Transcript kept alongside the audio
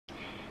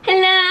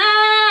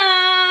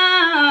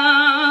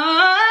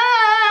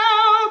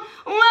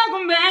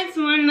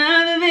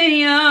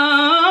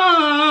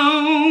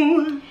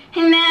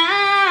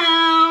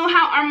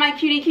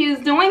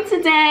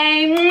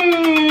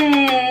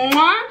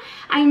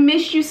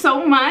miss you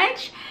so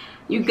much.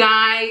 You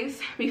guys,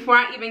 before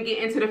I even get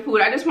into the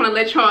food, I just want to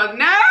let y'all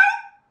know,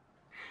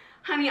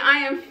 honey, I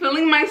am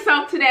feeling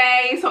myself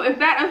today. So if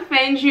that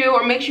offends you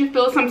or makes you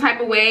feel some type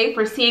of way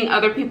for seeing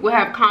other people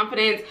have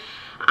confidence,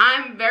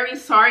 I'm very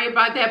sorry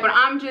about that, but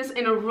I'm just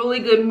in a really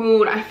good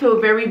mood. I feel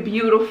very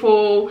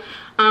beautiful.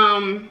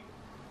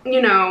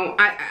 You know,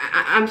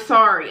 I'm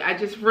sorry. I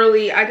just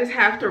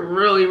have to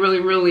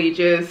really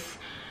just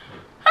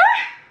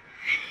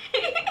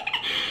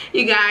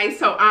you guys,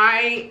 so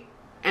I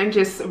am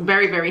just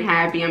very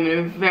happy. I'm in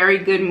a very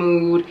good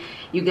mood.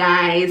 You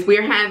guys,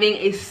 we're having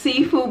a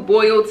seafood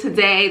boil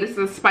today. This is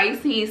a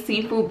spicy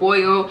seafood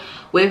boil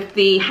with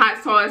the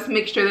hot sauce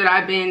mixture that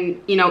I've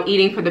been, you know,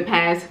 eating for the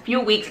past few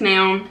weeks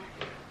now.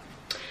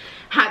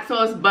 Hot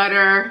sauce,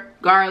 butter,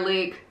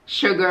 garlic,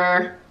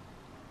 sugar,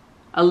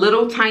 a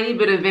little tiny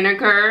bit of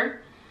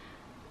vinegar,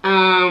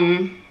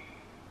 and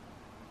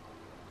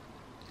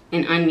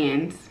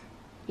onions.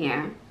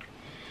 Yeah.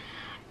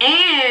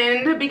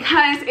 And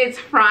because it's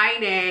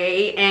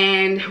Friday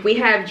and we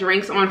have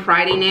drinks on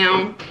Friday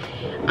now,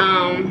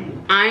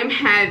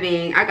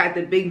 I got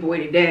the big boy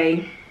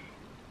today.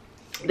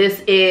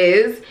 This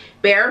is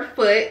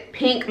Barefoot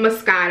Pink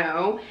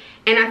Moscato.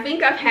 And I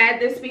think I've had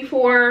this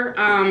before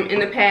in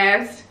the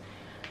past.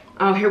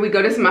 Oh, here we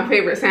go. This is my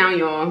favorite sound,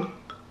 y'all.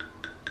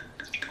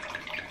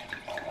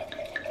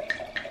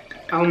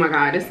 Oh my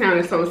God, this sound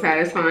is so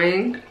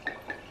satisfying.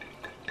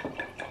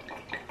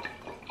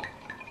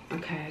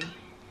 Okay.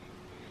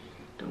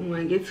 Don't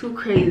want to get too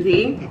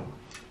crazy.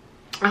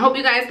 I hope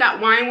you guys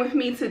got wine with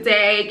me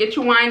today. Get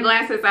your wine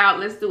glasses out.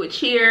 Let's do a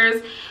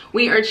cheers.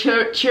 We are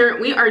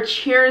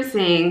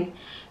cheersing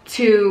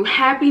to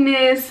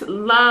happiness,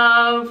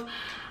 love,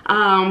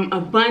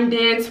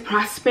 abundance,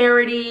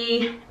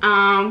 prosperity.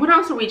 What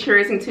else are we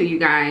cheersing to, you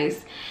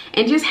guys?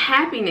 And just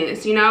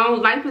happiness. You know,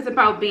 life is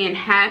about being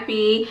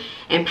happy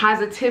and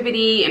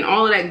positivity and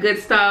all of that good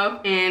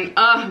stuff. And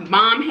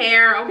mom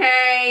hair,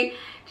 okay?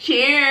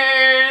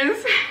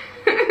 Cheers.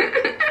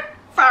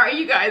 Sorry,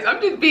 you guys.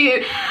 I'm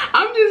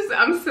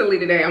silly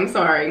today. I'm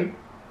sorry.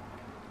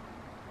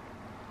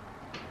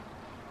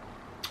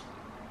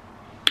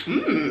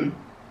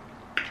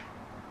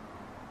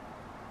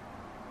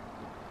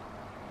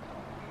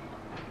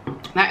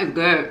 That is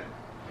good.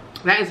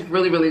 That is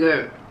really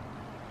good.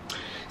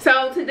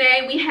 So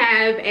today we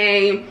have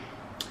a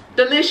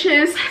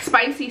delicious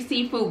spicy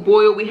seafood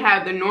boil. We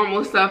have the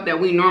normal stuff that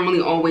we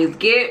normally always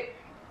get,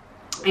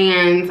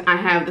 and I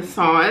have the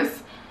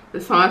sauce.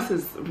 The sauce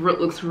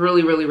looks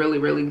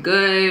really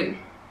good.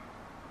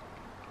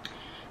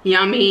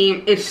 Yummy.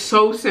 It's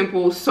so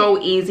simple,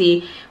 so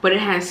easy, but it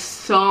has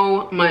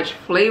so much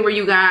flavor,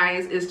 you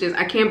guys. It's just,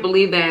 I can't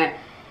believe that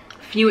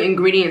few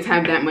ingredients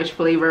have that much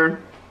flavor.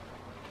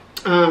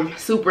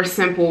 Super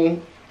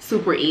simple,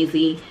 super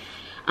easy.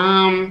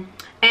 And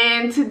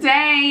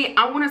today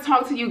I want to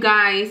talk to you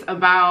guys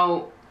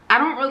about, I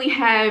don't really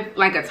have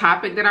like a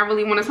topic that I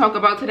really want to talk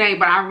about today,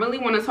 but I really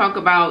want to talk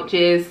about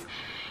just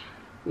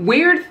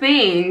weird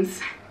things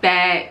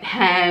that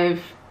have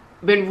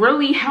been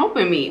really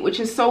helping me, which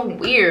is so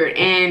weird.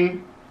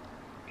 And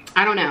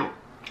I don't know.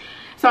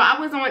 So I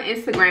was on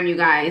Instagram, you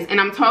guys,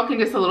 and I'm talking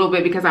just a little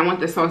bit because I want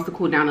the sauce to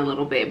cool down a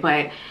little bit,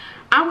 but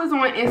I was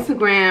on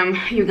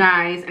Instagram, you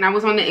guys, and I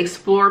was on the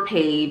explore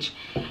page,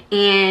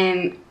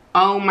 and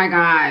oh my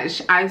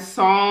gosh, I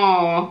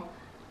saw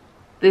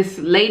this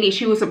lady.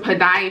 She was a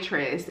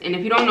podiatrist, and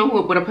if you don't know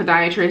what a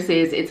podiatrist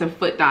is, it's a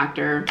foot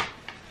doctor.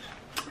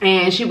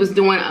 And she was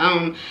doing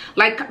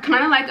like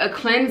kind of like a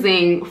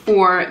cleansing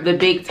for the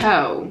big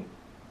toe.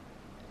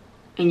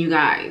 And you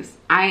guys,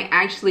 I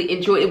actually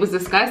enjoyed it. It was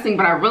disgusting,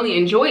 but I really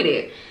enjoyed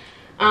it.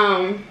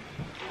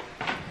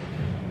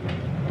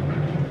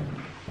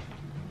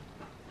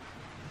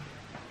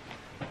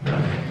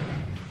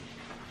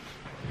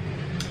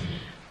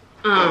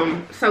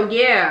 So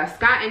yeah,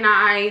 Scott and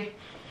I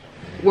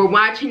were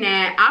watching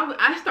that.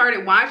 I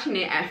started watching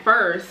it at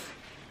first,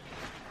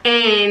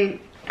 and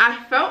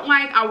I felt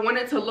like I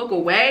wanted to look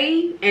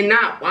away and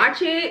not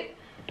watch it,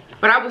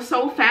 but I was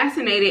so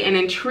fascinated and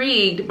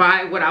intrigued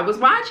by what I was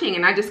watching,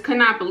 and I just could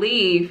not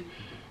believe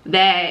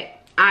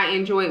that I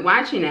enjoyed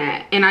watching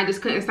that, and I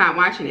just couldn't stop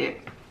watching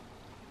it.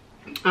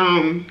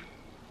 But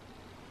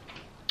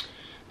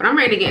I'm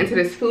ready to get into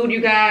this food, you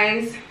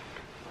guys.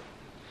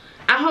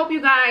 I hope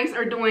you guys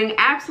are doing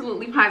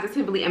absolutely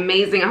positively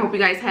amazing. I hope you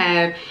guys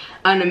have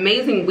an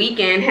amazing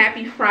weekend.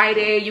 Happy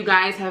Friday. You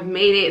guys have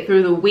made it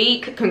through the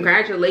week.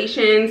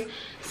 Congratulations.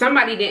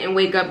 Somebody didn't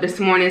wake up this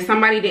morning.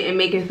 Somebody didn't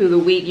make it through the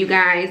week, you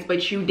guys,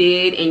 but you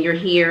did, and you're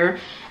here.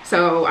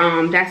 So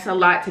that's a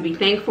lot to be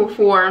thankful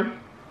for.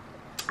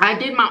 I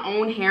did my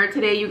own hair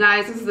today, you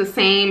guys. This is the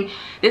same.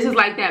 This is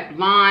like that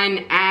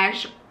blonde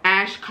ash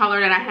ash color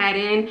that I had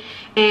in,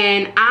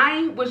 and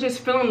I was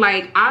just feeling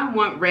like I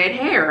want red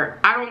hair.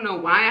 I don't know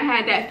why I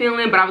had that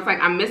feeling, but I was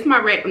like, I miss my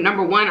red.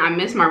 Number one, I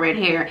miss my red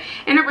hair,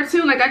 and number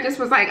two, like I just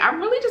was like, I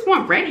really just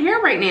want red hair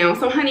right now.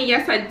 So honey,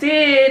 yes I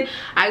did.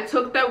 I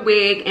took that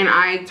wig and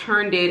I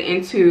turned it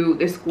into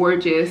this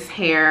gorgeous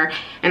hair,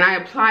 and I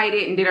applied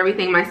it and did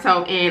everything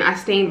myself, and I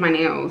stained my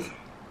nails.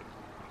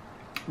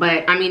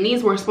 But I mean,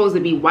 these were supposed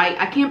to be white.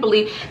 I can't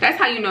believe, that's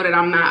how you know that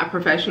I'm not a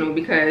professional,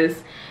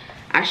 because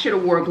I should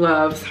have wore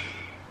gloves.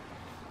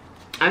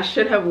 I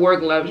should have wore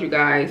gloves, you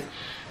guys.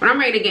 But I'm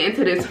ready to get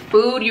into this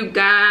food, you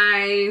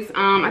guys.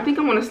 I think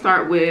I want to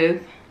start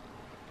with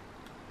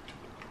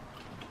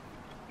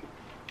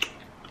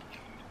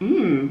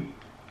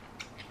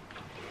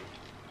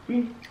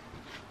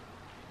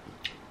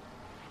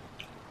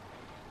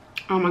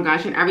oh my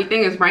gosh, and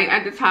everything is right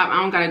at the top.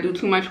 I don't gotta do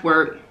too much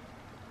work.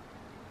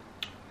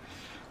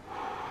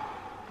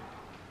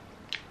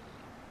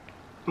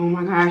 Oh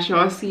my gosh,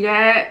 y'all see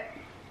that?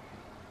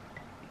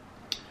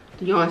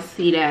 Do y'all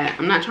see that?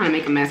 I'm not trying to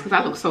make a mess because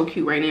I look so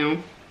cute right now.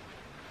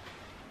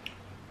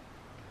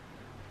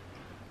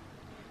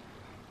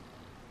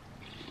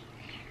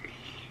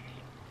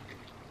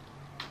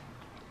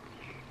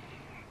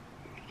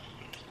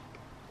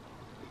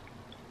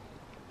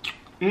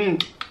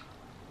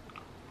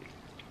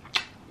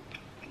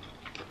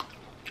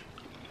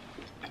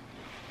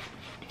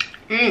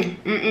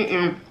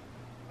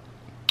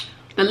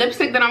 The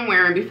lipstick that I'm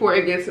wearing before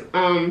it gets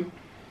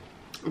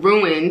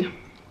ruined,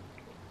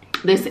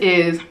 this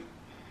is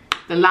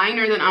the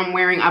liner that I'm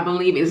wearing. I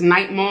believe is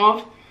Night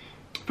Mauve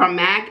from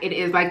MAC. It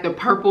is like the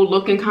purple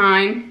looking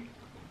kind,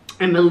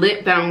 and the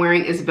lip that I'm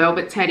wearing is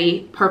Velvet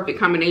Teddy. Perfect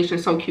combination,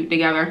 so cute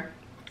together.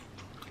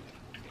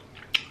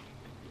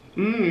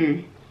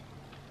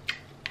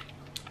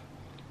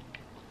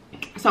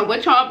 So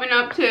what y'all been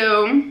up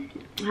to?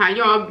 How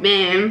y'all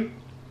been?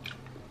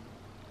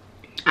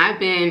 I've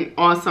been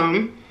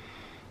awesome.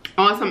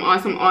 Awesome.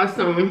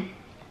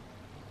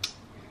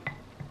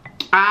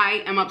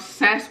 I am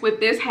obsessed with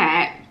this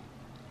hat,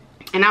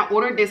 and I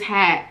ordered this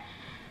hat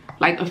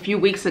like a few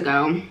weeks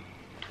ago.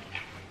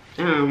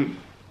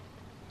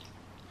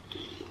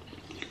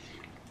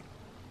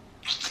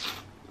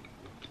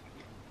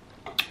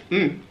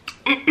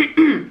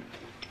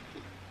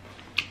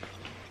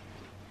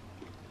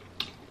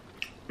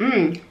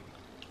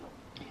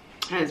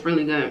 That is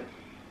really good.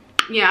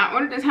 Yeah, I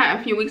ordered this hat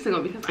a few weeks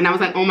ago and I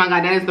was like, oh my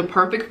god, that is the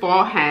perfect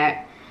fall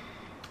hat.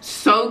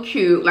 So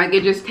cute. Like,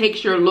 it just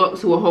takes your look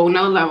to a whole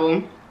nother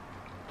level.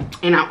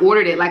 And I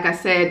ordered it, like I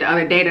said the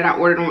other day, that I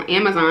ordered on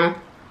Amazon.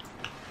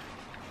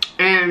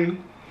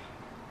 And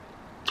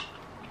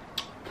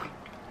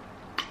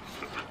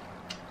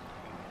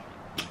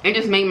it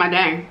just made my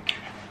day.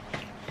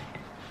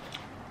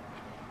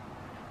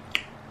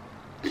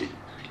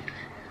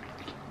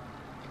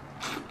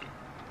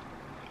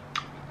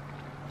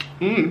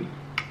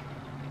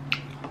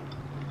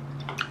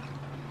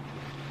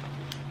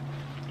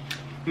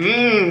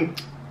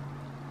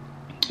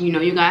 You know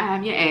you gotta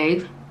have your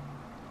eggs.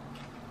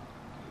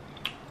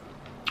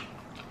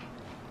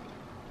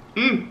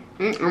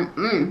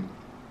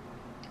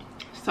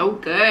 So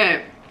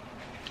good.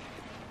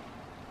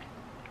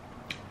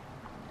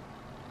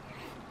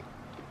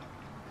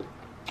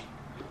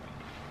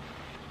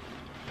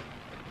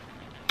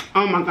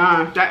 Oh my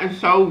gosh, that is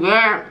so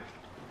good.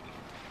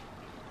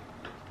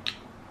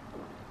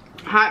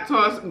 Hot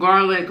sauce,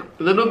 garlic,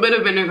 a little bit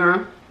of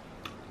vinegar,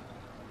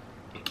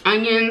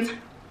 onions,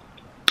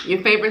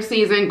 your favorite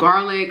season,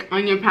 garlic,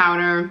 onion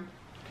powder,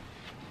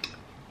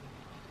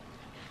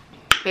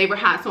 favorite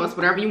hot sauce,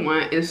 whatever you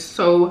want. Is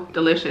so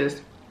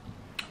delicious.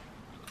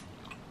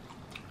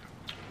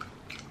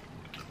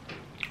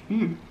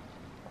 Ooh.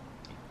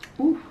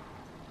 Look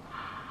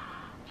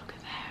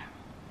at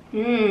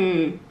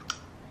that.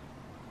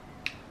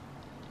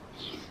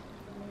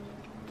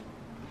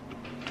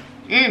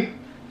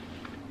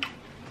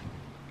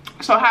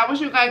 So how was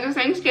you guys'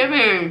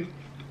 Thanksgiving?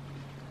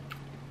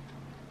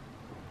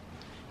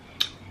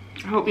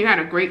 I hope you had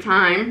a great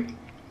time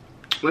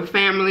with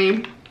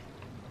family,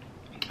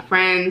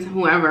 friends,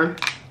 whoever.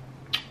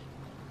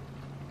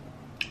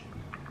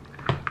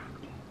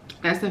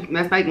 That's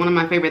like one of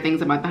my favorite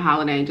things about the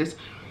holiday, just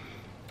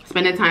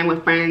spending time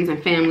with friends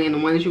and family and the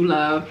ones you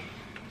love.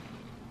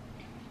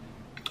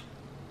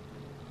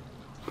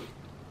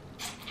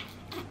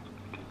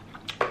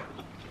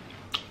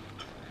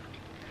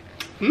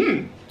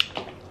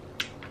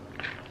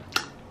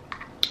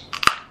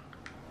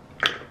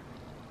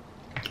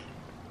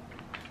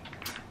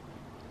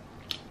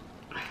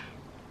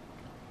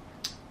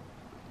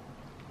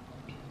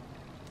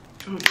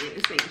 Oh man,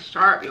 this thing's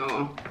sharp,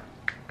 y'all.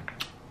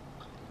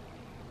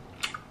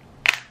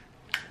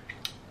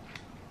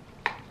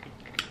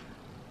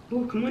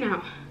 Ooh, come on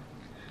out.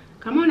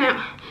 Come on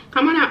out.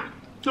 Come on out.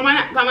 Come on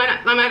out. Come on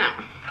out. Come on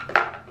out.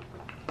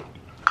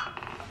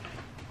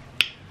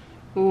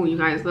 Ooh, you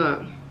guys,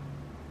 look.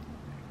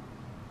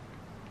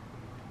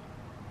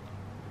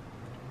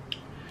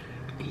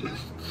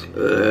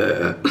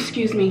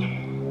 Excuse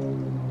me.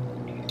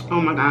 Oh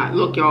my God,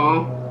 look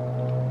y'all.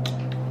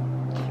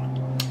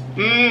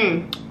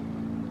 And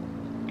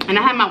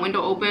I have my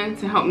window open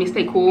to help me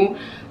stay cool.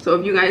 So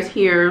if you guys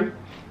hear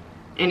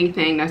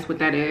anything, that's what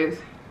that is.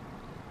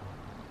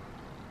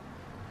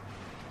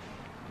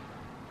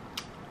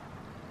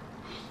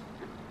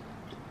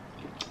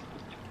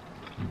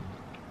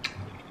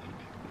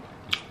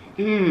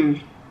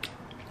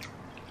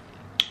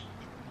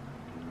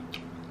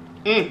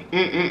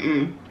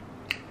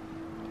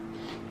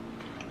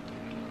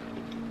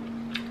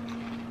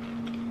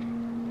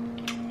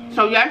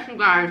 So yes, you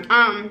guys,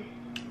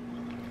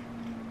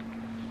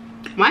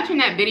 watching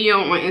that video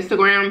on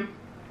Instagram,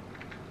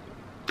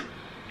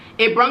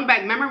 it brought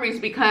back memories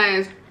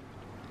because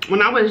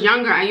when I was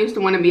younger, I used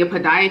to want to be a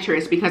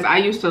podiatrist because I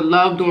used to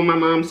love doing my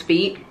mom's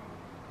feet.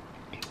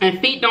 And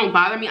feet don't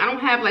bother me. I don't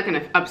have like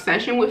an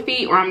obsession with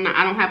feet, or I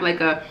don't have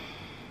like a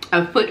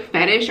foot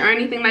fetish or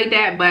anything like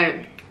that, but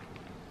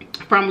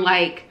from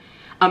like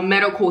a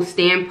medical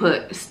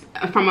standpoint,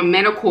 from a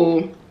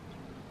medical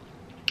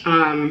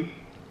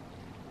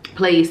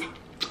place,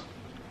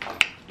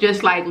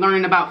 just like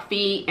learning about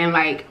feet and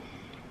like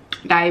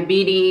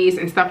diabetes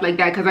and stuff like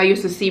that, because I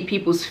used to see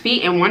people's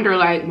feet and wonder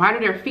like, why do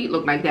their feet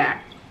look like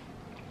that?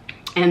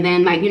 And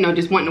then like, you know,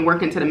 just wanting to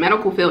work into the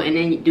medical field and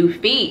then you do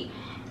feet.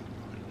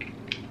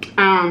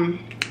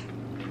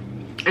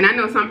 And I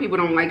know some people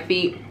don't like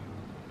feet.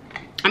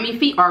 I mean,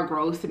 feet are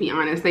gross, to be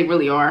honest. They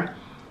really are.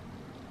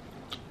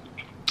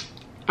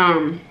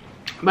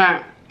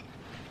 But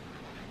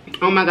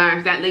oh my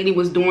gosh, that lady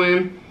was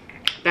doing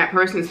that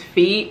person's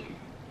feet.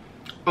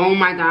 Oh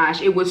my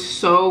gosh, it was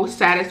so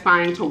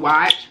satisfying to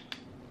watch.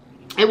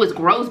 It was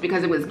gross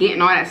because it was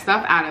getting all that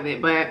stuff out of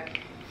it, but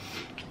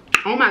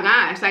oh my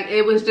gosh, like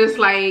it was just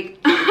like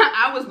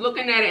I was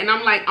looking at it and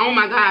I'm like, oh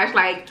my gosh,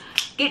 like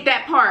get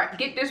that part,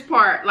 get this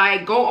part,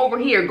 like go over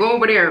here, go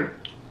over there.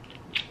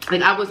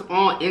 Like I was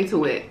all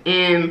into it.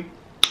 And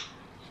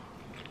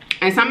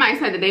somebody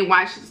said that they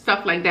watch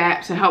stuff like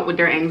that to help with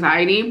their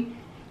anxiety,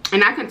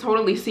 and I can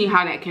totally see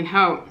how that can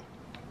help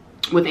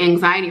with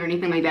anxiety or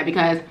anything like that,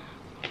 because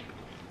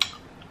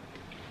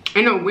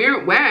in a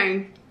weird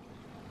way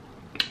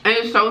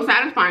it's so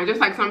satisfying. Just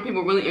like some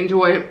people really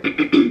enjoy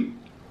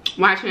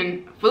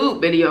watching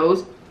food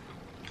videos,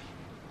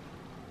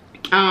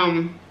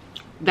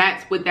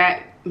 that's what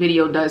that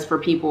video does for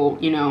people,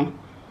 you know.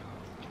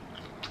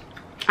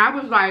 I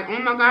was like, oh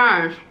my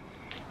gosh,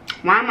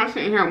 why am I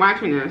sitting here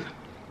watching this?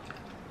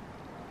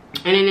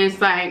 And then it's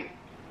like,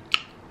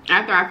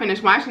 after I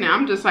finish watching it,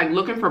 I'm just like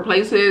looking for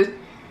places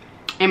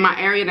in my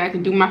area that I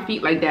can do my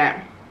feet like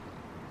that,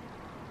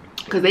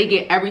 because they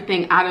get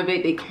everything out of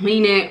it. They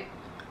clean it,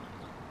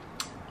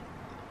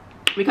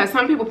 because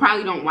some people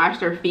probably don't wash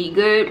their feet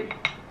good,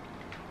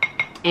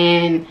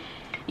 and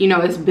you know,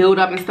 it's build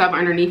up and stuff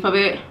underneath of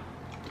it.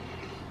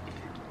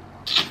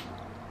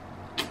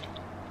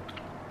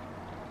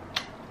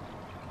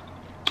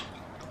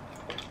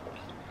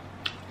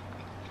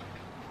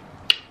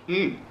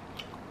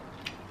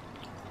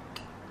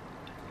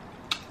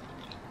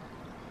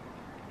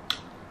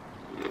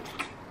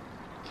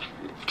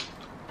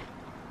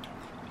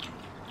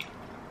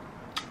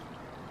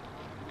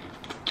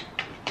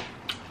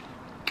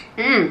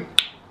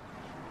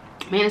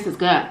 Man, this is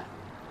good.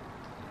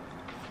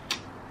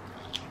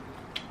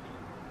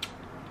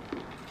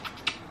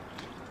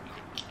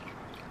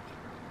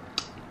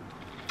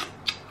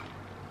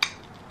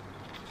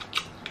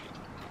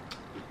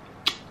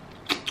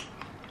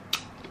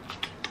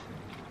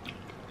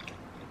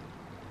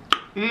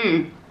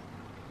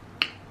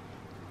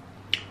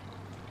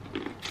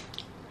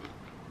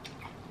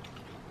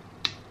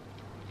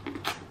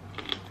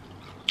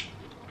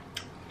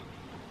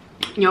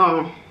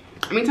 Yo,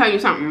 let me tell you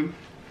something.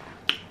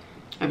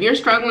 If you're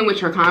struggling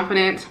with your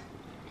confidence,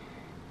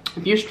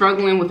 if you're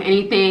struggling with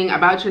anything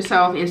about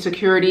yourself,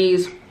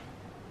 insecurities,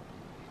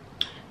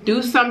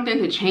 do something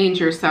to change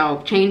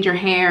yourself. Change your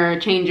hair,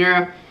 change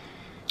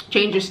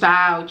your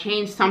style,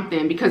 change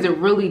something, because it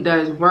really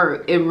does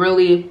work. It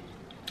really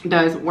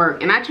does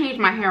work. And I changed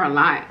my hair a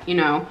lot, you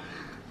know,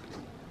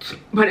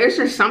 but it's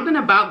just something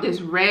about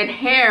this red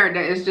hair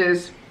that is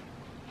just,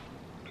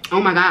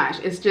 oh my gosh,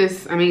 it's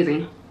just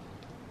amazing.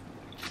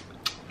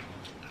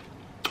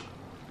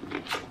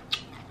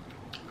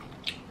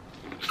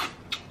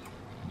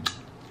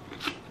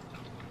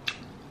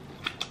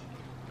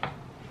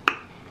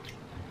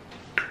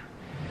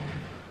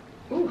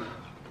 Ooh,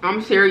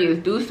 I'm serious.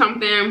 Do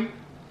something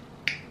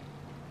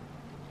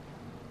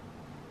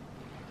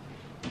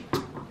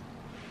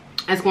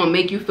that's gonna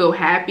make you feel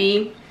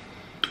happy.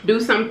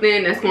 Do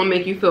something that's gonna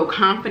make you feel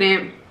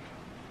confident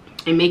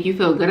and make you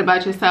feel good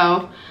about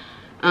yourself.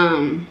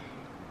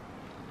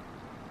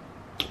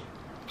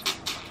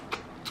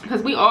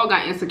 Because we all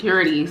got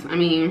insecurities. I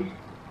mean,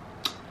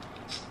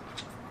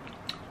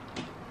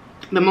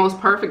 the most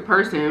perfect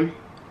person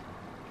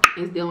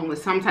is dealing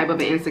with some type of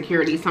an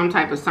insecurity, some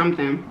type of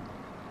something.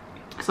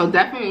 So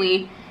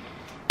definitely,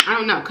 I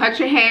don't know, cut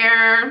your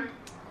hair,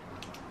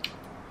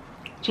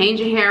 change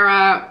your hair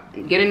up,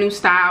 get a new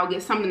style,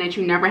 get something that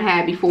you never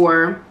had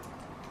before.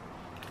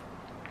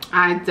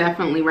 I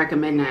definitely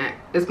recommend that.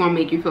 It's gonna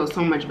make you feel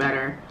so much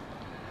better.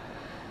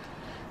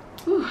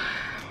 Whew.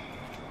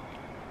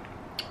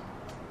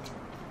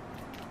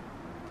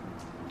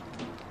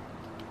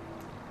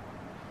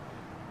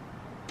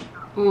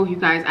 Oh, you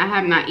guys, I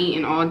have not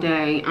eaten all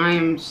day. I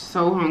am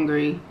so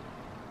hungry.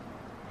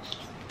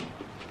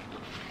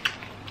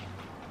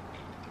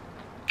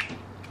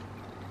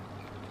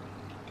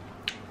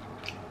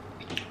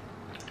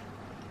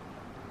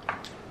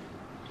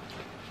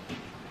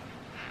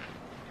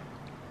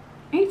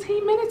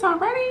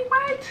 Already?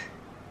 What?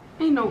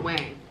 Ain't no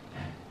way.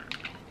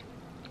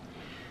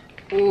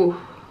 Ooh.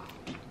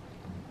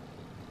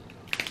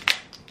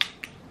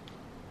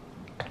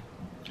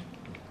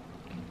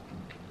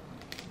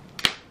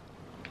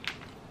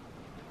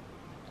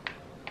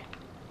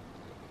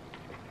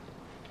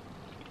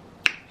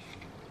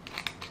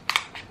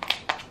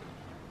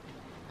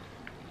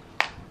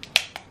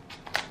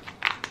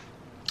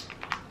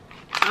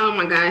 Oh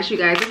my gosh, you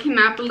guys, I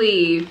cannot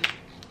believe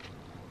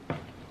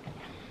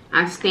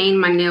I stained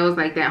my nails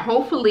like that.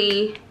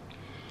 Hopefully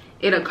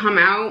it'll come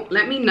out.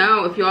 Let me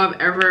know if y'all have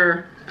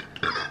ever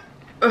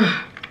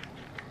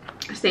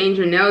stained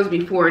your nails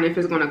before and if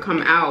it's gonna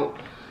come out.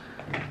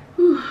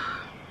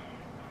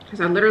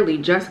 Because I literally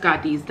just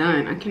got these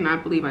done. I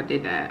cannot believe I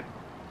did that.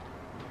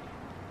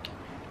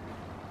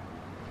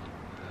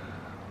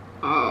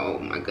 Oh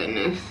my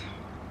goodness.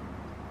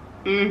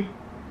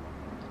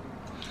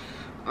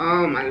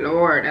 Oh my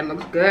Lord, that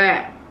looks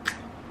good.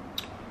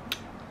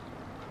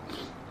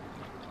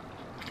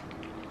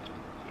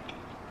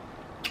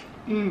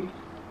 Mm.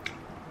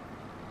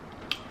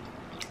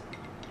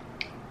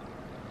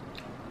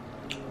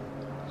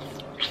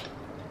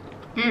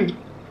 Mm.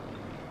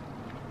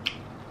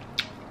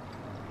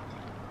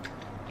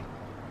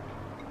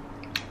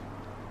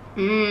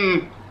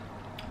 Mm.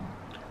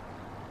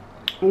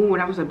 Ooh,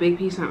 that was a big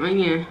piece of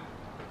onion.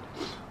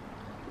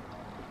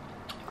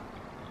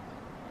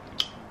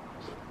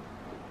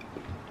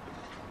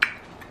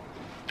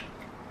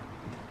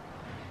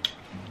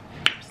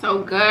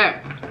 So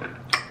good.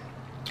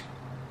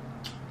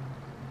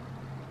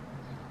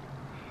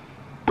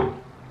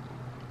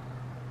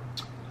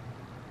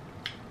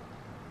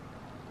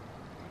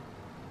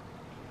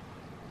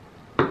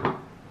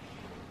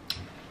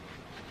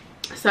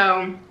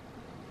 So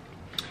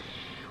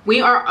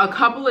we are a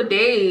couple of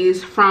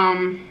days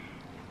from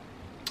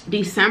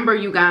December,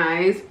 you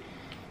guys,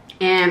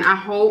 and I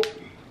hope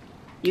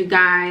you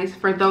guys,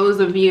 for those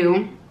of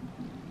you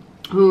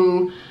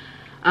who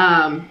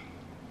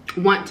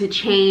want to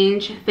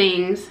change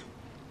things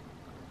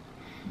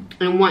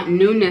and want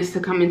newness to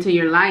come into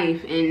your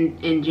life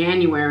in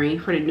January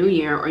for the new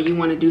year, or you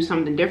want to do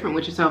something different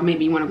with yourself,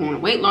 maybe you want to go on a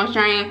weight loss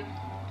journey,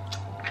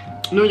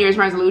 New Year's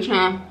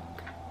resolution.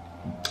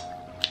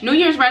 New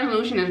Year's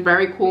resolution is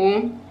very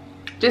cool.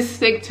 Just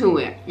stick to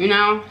it, you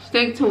know?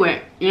 Stick to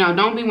it. You know,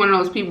 don't be one of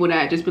those people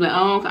that just be like,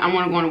 oh, I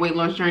want to go on a weight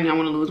loss journey, I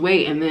want to lose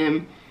weight, and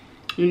then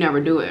you never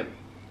do it.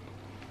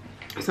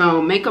 So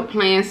make a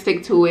plan,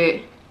 stick to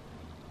it.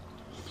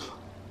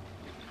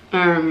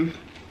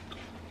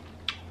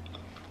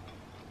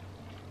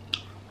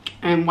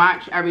 And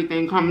watch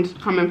everything come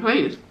in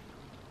place.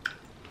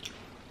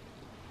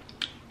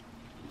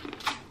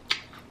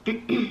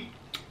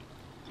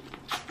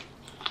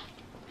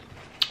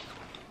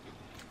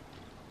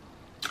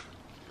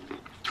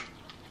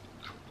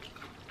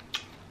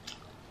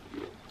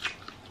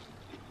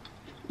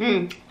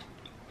 Mm.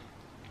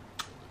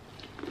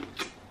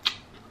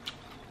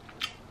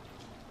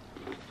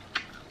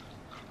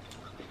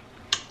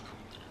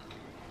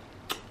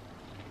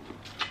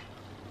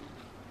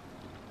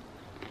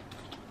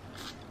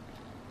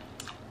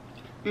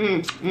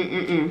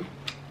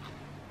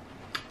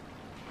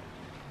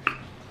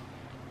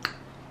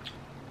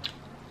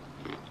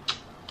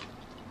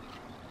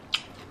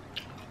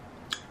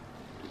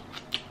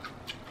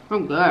 So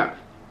good.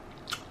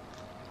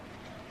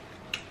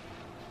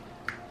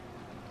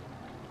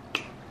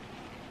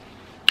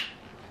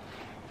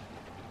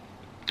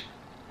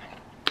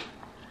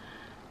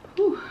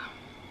 Whew.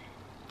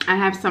 I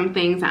have some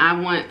things I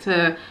want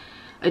to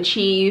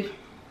achieve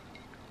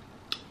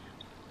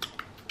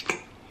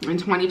in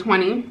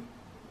 2020,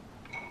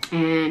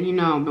 and you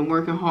know, I've been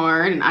working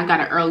hard and I got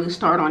an early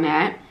start on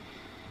that,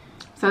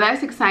 so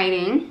that's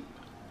exciting.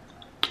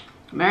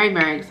 Very,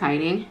 very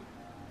exciting.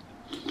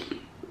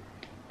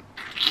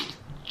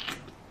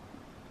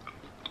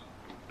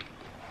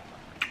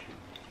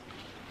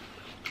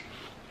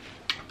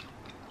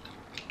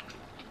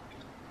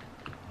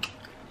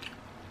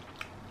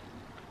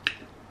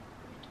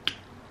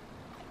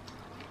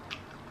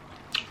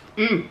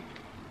 Mm.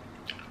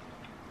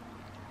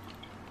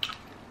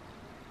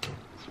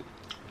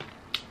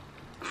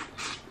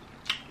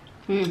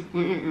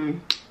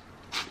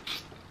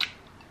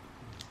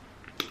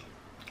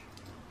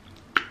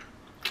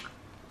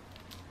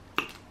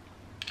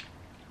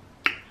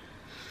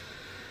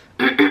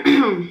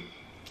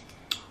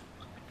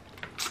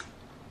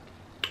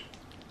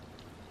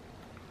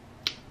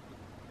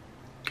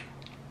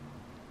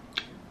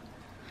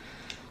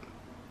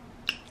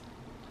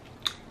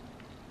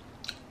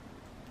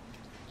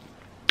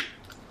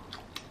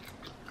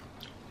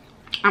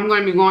 I'm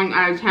going to be going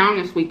out of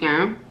town this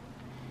weekend.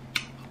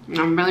 And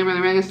I'm really,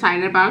 really, really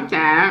excited about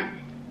that.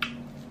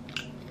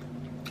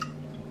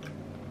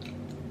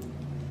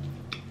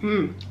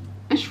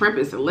 This shrimp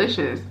is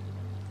delicious.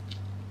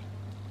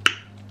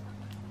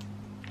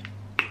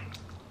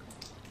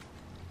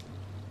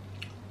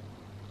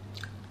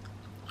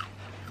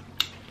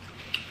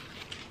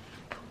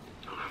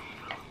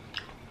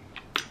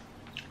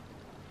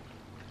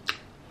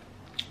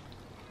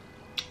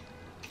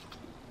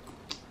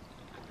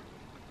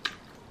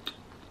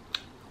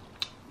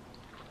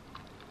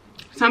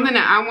 Something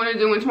that I want to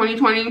do in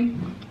 2020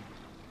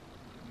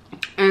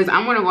 is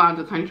I want to go out of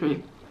the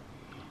country.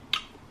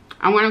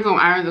 I want to go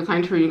out of the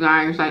country, you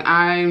guys. Like,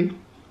 I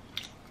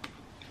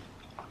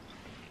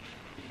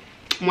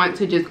want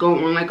to just go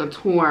on like a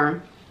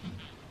tour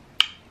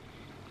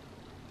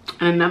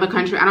in another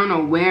country. I don't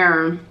know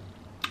where,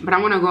 but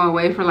I want to go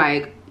away for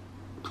like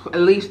at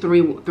least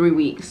three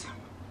weeks.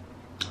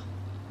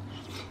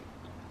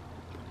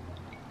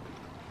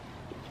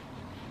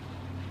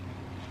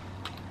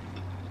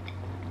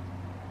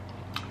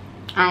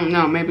 I don't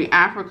know, maybe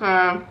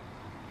Africa.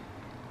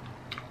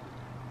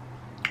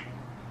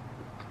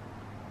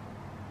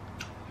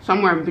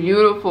 Somewhere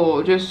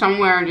beautiful, just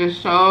somewhere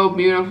just so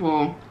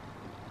beautiful.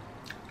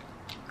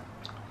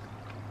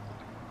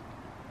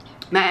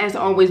 That has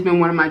always been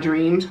one of my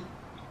dreams,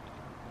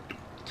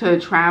 to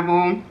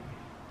travel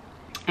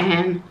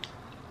and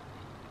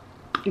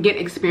get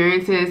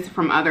experiences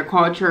from other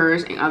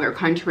cultures and other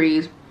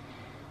countries,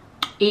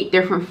 eat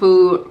different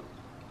food,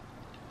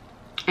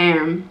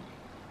 and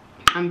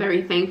I'm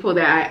very thankful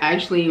that I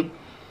actually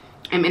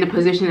am in a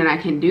position that I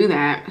can do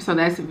that. So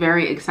that's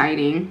very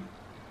exciting.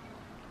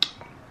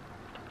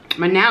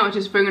 But now it's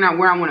just figuring out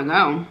where I want to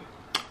go.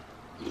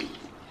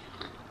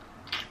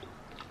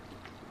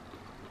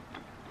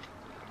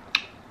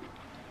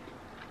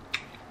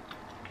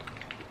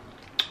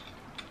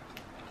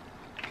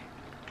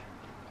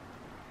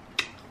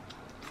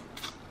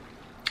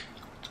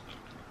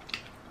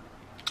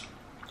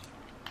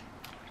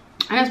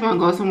 I just want to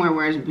go somewhere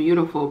where it's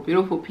beautiful,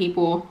 beautiful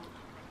people,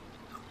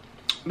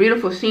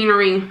 beautiful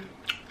scenery,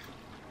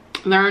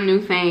 learn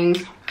new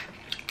things.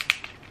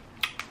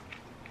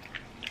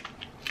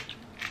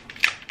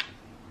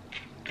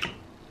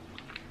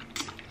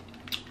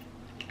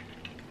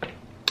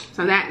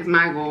 So that is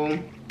my goal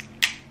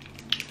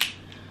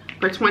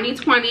for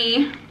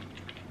 2020.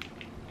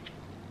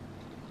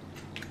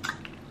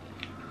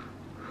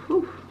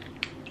 Whew.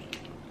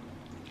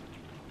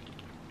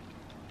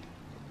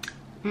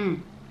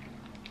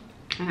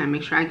 I gotta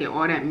make sure I get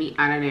all that meat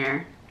out of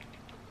there.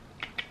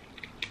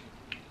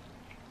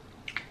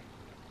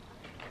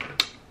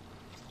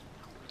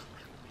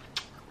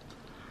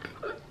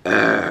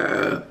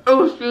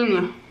 Oh, excuse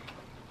me.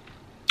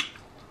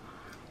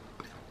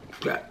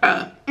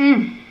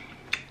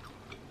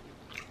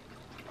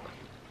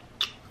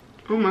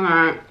 Oh my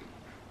God.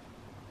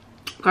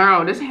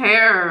 Girl, this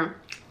hair.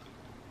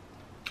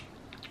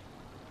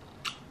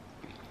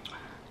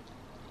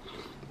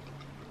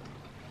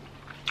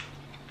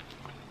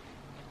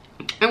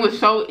 It was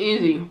so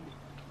easy.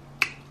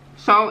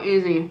 So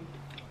easy.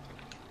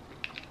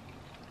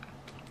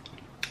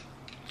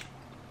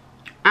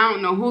 I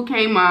don't know who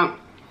came up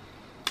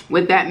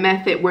with that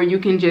method where you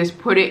can just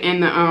put it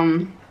in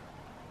the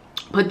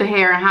put the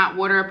hair in hot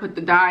water, put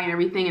the dye and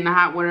everything in the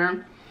hot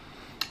water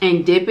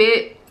and dip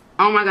it.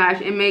 Oh my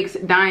gosh, it makes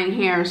dyeing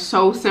hair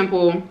so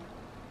simple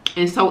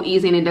and so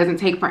easy, and it doesn't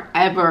take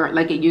forever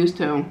like it used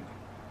to.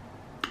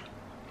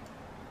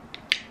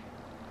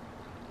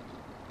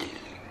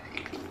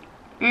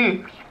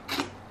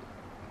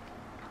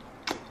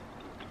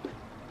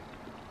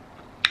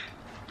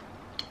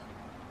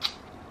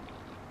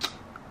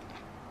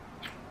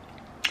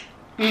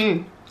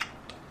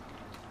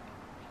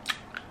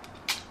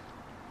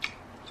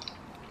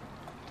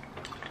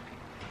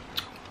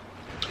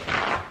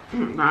 Oh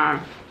my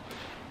God.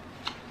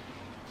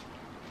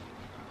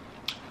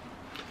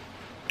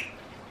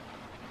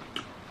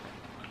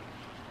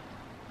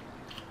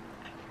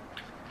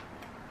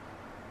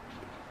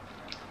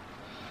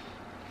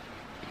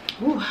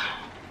 Ooh.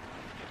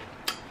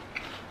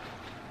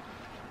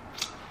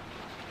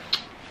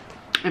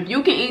 If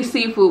you can eat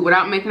seafood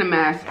without making a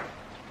mess,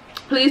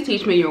 please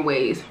teach me your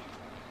ways,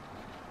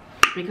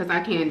 because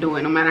I can't do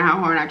it. No matter how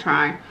hard I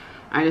try,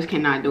 I just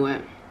cannot do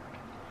it.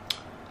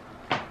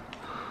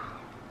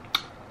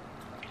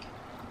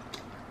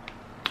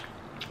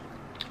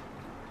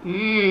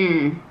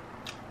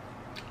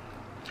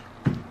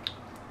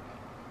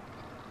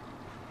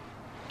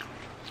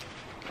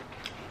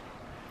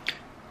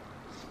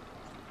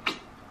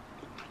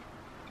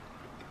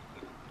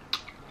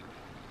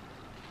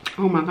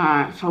 Oh my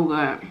God, so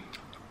good.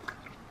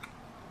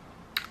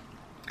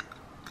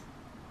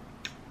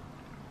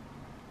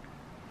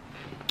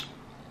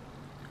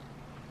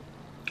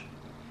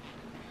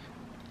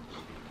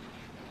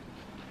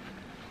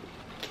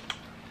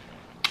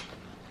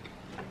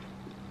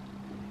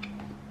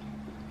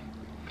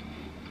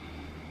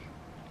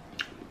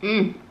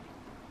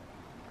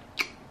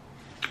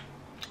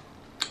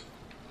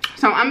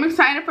 So I'm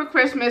excited for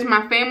Christmas.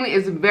 My family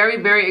is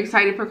very, very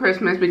excited for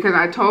Christmas because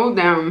I told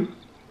them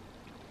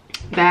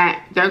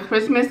that their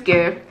Christmas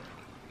gift,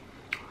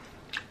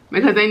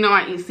 because they know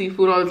I eat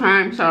seafood all the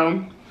time,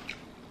 so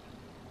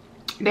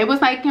they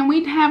was like, can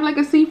we have like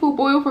a seafood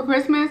boil for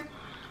Christmas?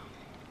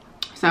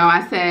 So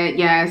I said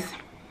yes,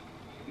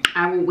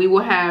 we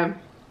will have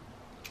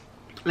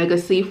like a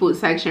seafood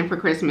section for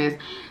Christmas.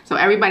 So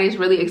everybody's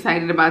really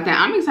excited about that.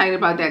 I'm excited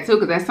about that too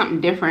because that's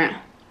something different.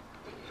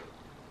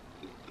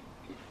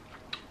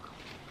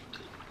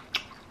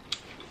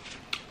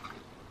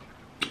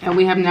 And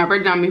we have never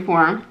done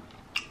before.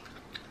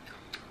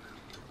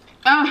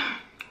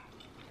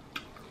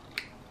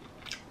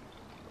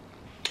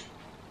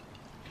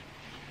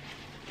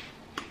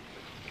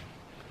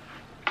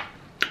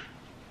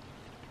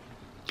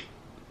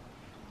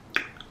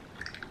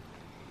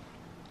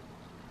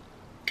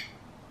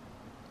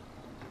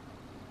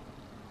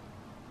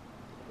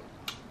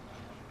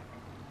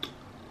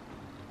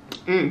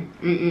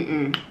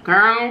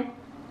 Girl.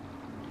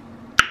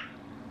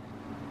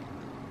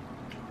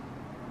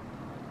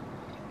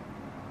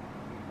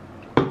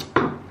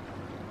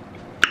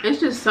 It's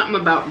just something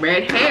about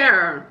red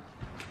hair.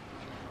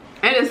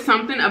 It is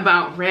something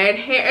about red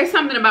hair. It's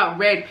something about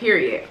red,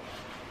 period.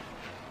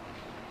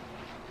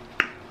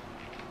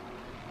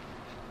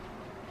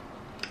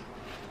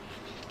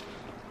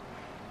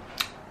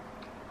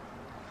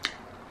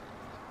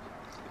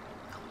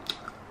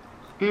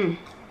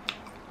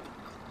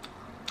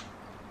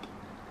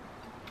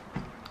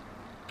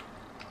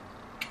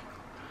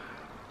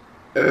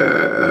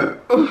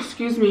 Oh,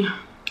 excuse me.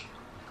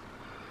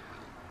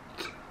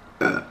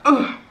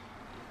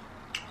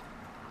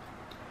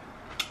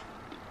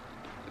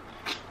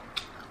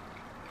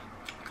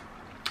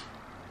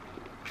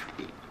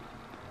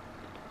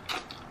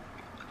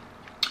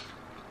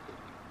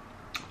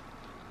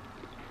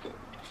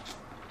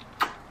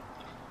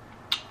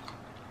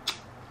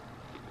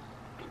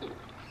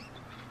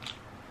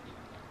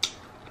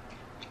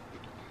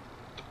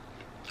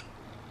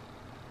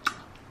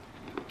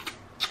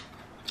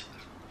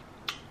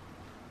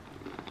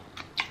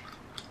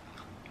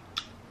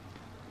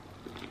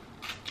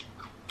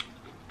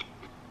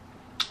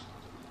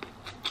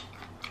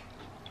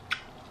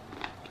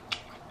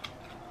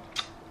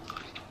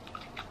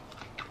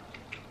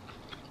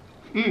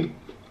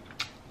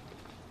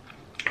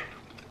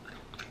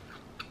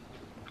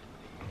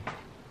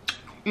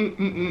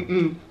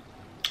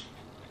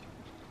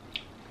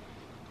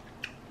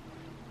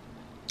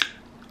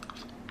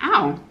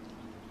 Ow.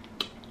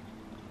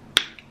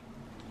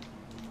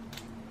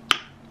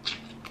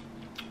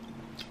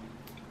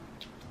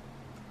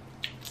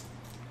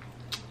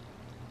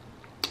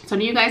 So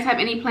do you guys have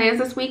any plans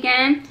this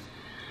weekend?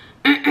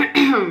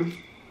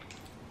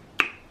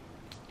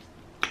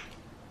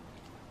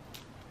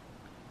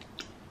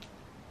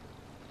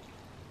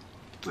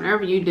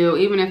 Whatever you do,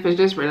 even if it's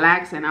just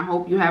relaxing, I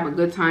hope you have a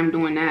good time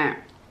doing that.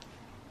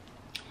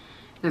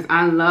 Because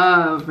I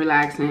love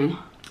relaxing.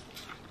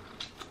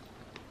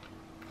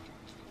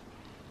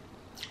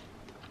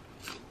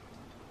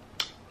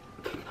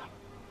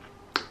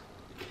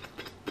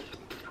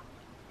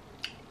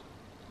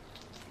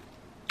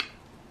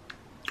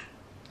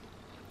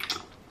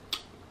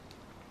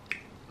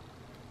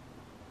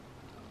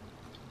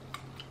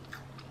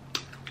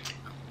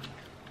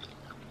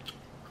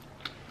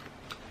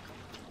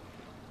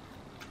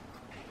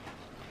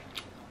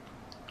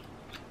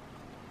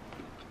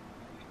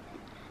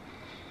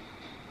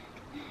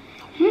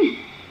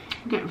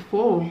 I'm getting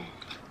full.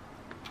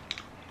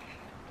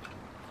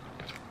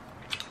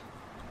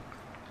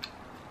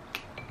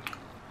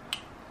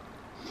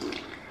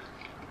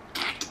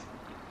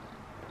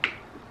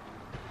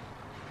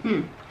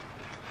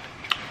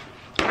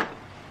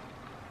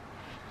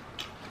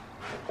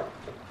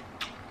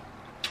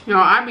 Yo,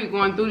 I be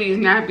going through these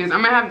napkins.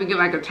 I'm gonna have to get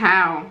like a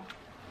towel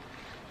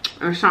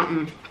or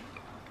something.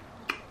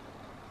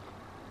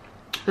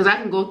 Because I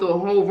can go through a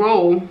whole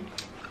roll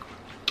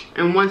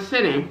in one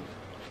sitting.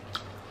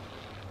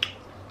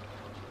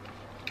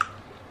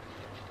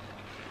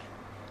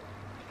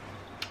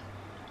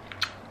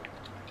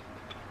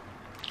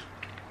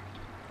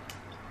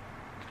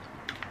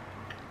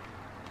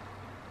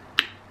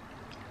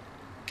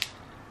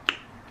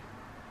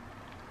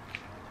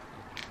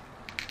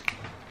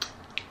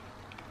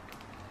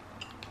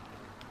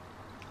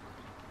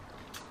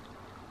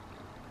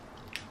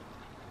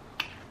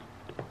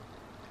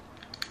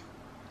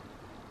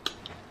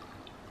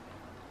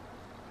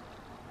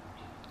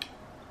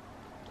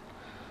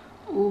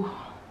 Ooh.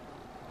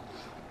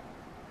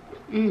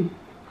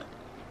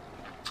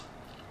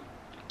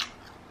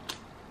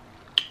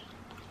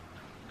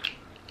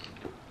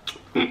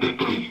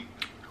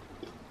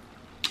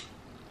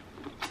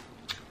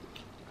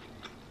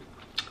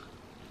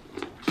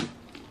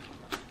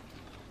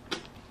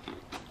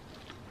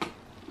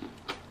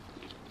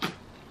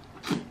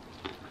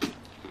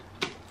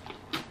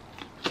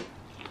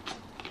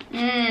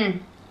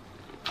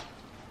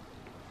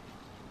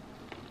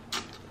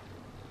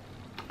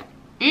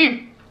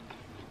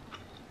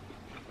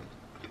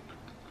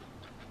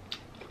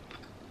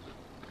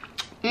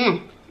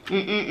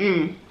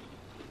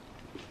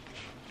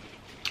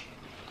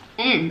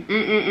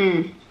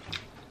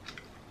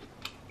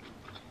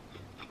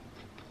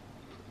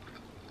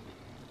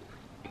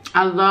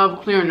 I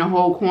love clearing the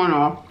whole corn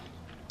off.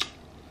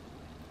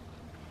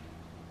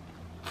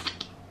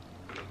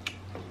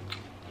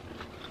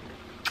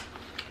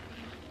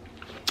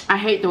 I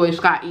hate the way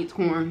Scott eats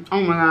corn.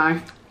 Oh my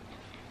gosh.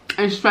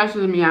 It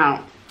stresses me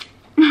out.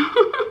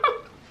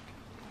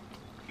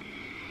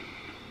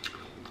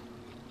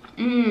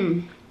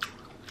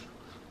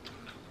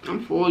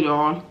 I'm full,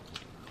 y'all.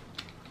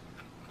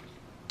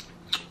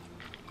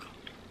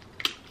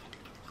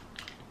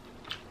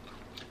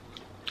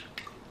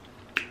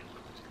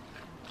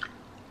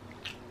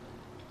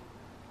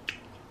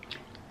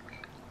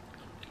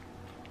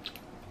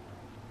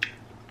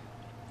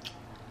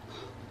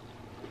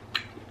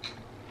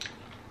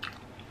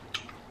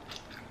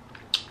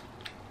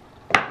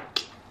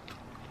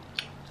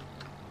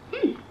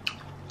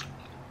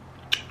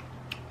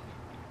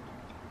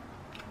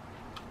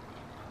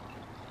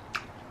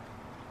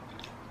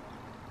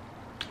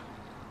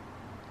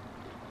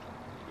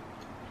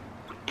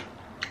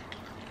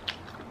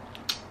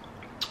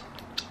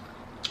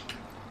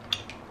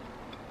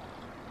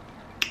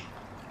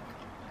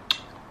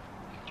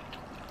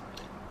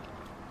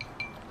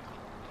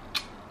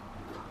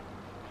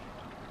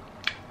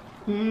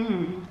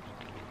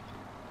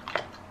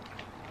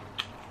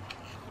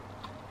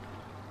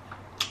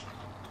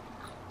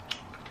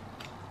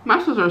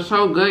 Mussels are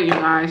so good, you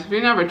guys. If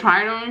you never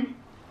tried them,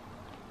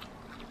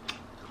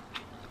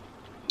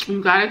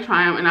 you gotta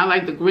try them. And I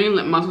like the green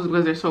lip mussels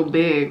because they're so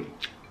big.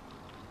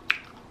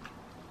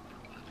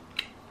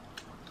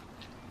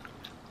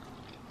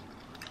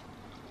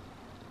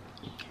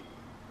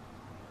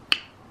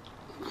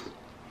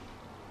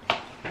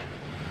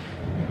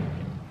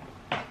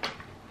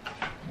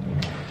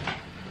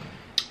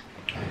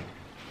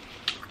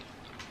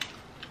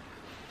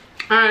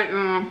 Alright,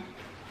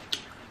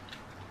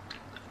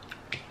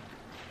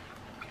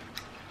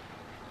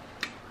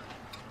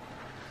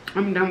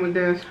 I'm done with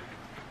this.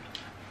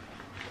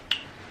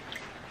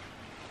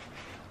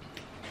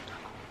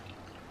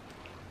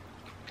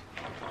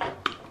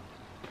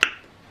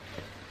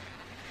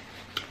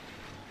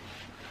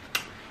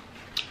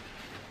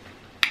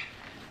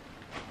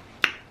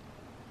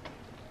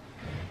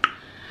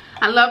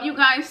 I love you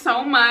guys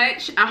so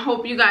much. I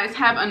hope you guys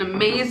have an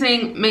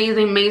amazing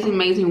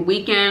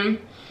weekend.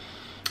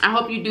 I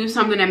hope you do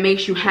something that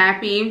makes you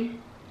happy.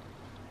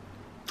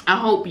 I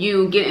hope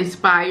you get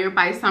inspired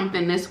by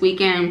something this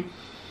weekend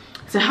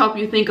to help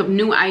you think of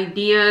new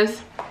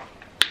ideas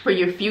for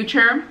your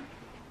future.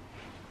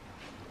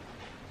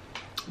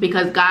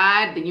 Because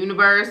God, the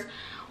universe,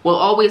 will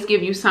always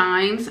give you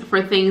signs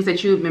for things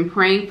that you've been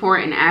praying for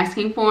and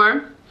asking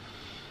for.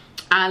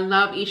 I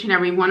love each and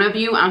every one of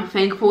you. I'm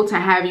thankful to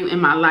have you in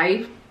my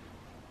life.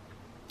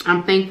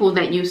 I'm thankful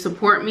that you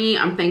support me.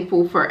 I'm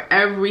thankful for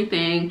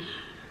everything.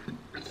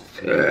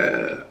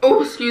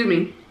 Oh, excuse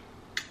me.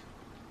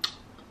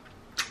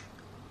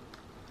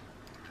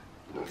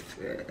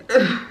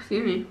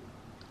 Excuse me.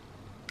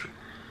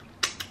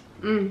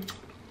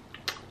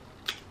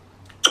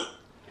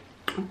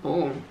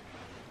 Oh.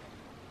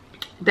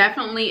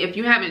 Definitely, if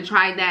you haven't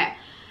tried that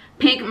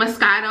pink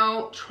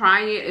Moscato,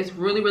 try it. It's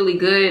really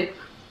good.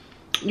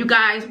 You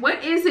guys,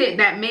 what is it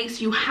that makes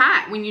you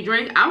hot when you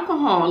drink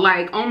alcohol?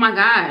 Like, oh my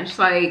gosh,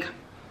 like,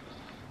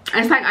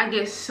 it's like I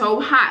get so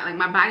hot. Like,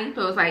 my body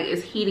feels like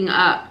it's heating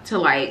up to,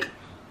 like,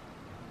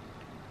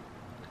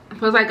 it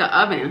feels like an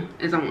oven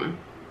is on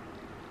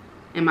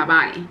in my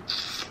body.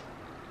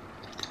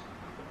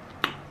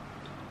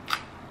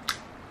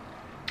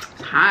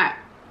 It's hot.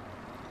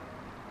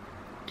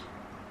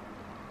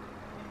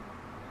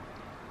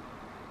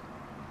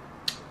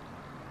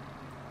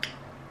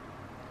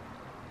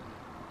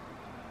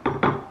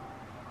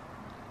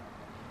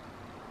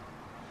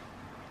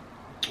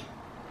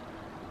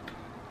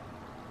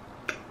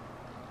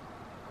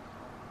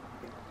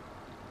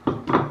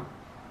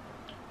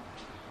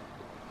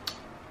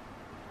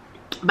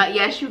 But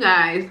yes, you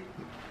guys,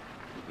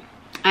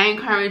 I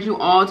encourage you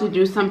all to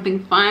do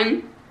something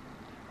fun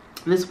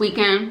this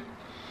weekend.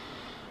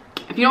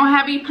 If you don't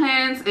have any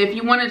plans, if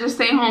you want to just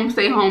stay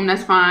home,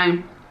 that's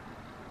fine.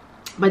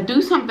 But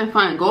do something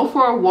fun. Go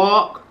for a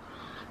walk.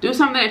 Do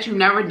something that you've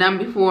never done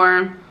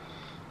before.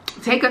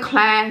 Take a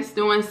class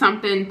doing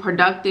something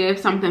productive,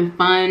 something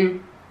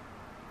fun.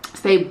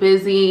 Stay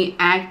busy,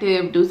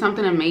 active. Do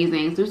something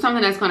amazing. Do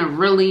something that's going to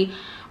really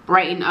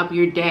brighten up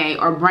your day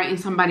or brighten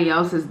somebody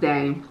else's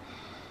day.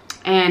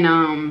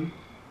 And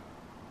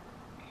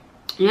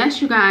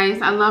yes, you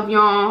guys, I love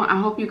y'all. I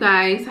hope you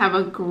guys have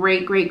a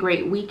great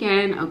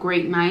weekend, a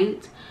great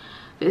night.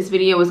 This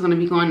video is going to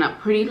be going up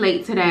pretty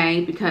late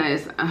today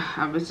because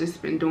I was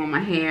just been doing my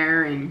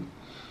hair. And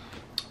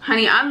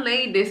honey, I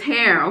laid this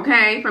hair,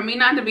 okay? For me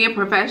not to be a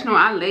professional,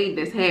 I laid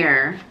this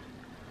hair.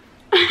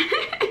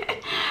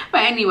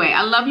 But anyway,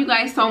 I love you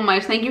guys so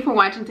much. Thank you for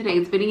watching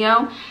today's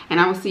video, and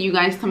I will see you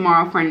guys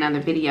tomorrow for another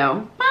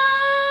video.